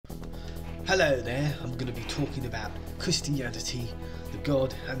Hello there, I'm going to be talking about Christianity, the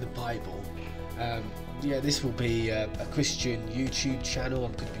God and the Bible. This will be a Christian YouTube channel.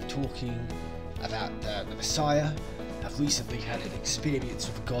 I'm going to be talking about the Messiah. I've recently had an experience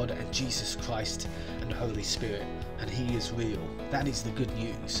with God and Jesus Christ and the Holy Spirit, and He is real. That is the good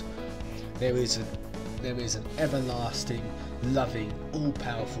news. There is an everlasting, loving,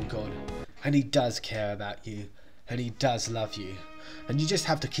 all-powerful God, and He does care about you, and He does love you. And you just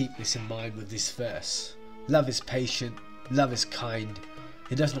have to keep this in mind with this verse. Love is patient, love is kind,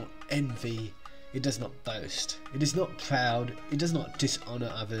 it does not envy, it does not boast, it is not proud, it does not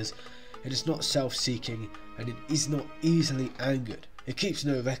dishonour others, it is not self-seeking, and it is not easily angered. It keeps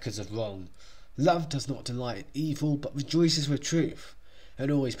no records of wrong. Love does not delight in evil, but rejoices with truth.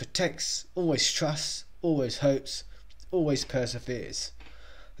 It always protects, always trusts, always hopes, always perseveres.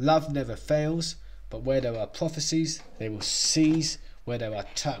 Love never fails, but where there are prophecies, they will cease. Where there are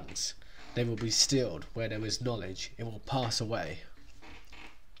tongues, they will be stilled. Where there is knowledge, it will pass away.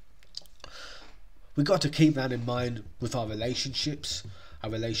 We've got to keep that in mind with our relationships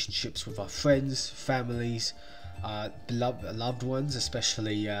with our friends, families, loved ones,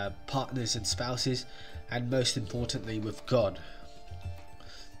 especially partners and spouses, and most importantly with God.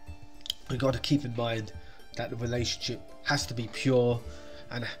 We've got to keep in mind that the relationship has to be pure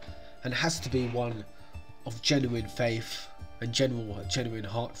and has to be one of genuine faith and genuine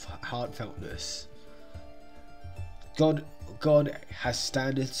heartfeltness. God has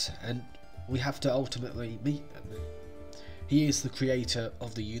standards, and we have to ultimately meet them. He is the creator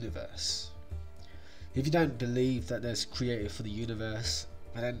of the universe. If you don't believe that there's a creator for the universe,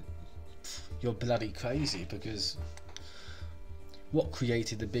 then you're bloody crazy, because what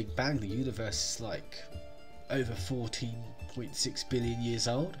created the Big Bang? The universe is like over 14.6 billion years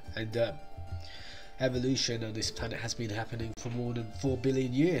old, and evolution on this planet has been happening for more than 4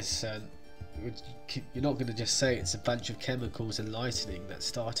 billion years. And you're not going to just say it's a bunch of chemicals and lightning that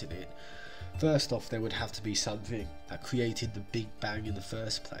started it. First off, there would have to be something that created the Big Bang in the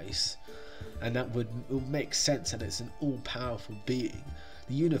first place, and that would make sense that it's an all-powerful being.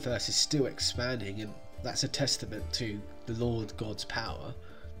 The universe is still expanding, and that's a testament to the Lord God's power.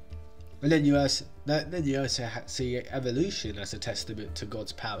 And then you also see evolution as a testament to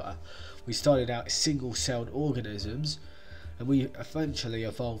God's power. We started out as single-celled organisms, and we eventually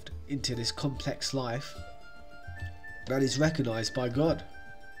evolved into this complex life that is recognized by God.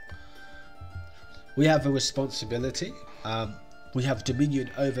 We have a responsibility. We have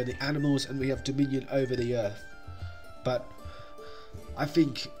dominion over the animals, and we have dominion over the earth. But I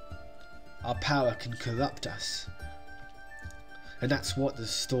think our power can corrupt us. And that's what the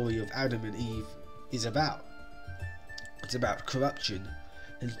story of Adam and Eve is about. It's about corruption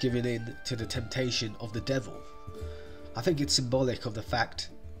and giving in to the temptation of the devil. I think it's symbolic of the fact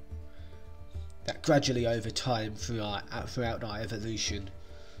that gradually over time throughout our evolution,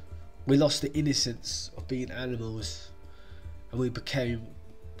 we lost the innocence of being animals, and we became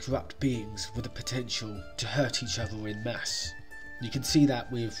corrupt beings with the potential to hurt each other in mass. You can see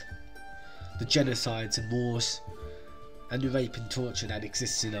that with the genocides and wars and the rape and torture that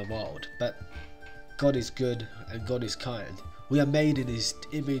exists in our world. But God is good and God is kind. We are made in His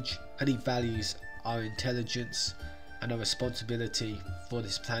image, and He values our intelligence and our responsibility for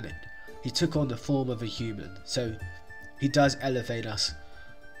this planet. He took on the form of a human, so He does elevate us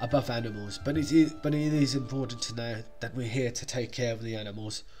above animals, but it is important to know that we're here to take care of the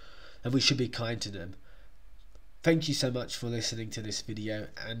animals, and we should be kind to them. Thank you so much for listening to this video,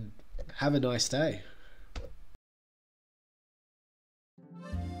 and have a nice day.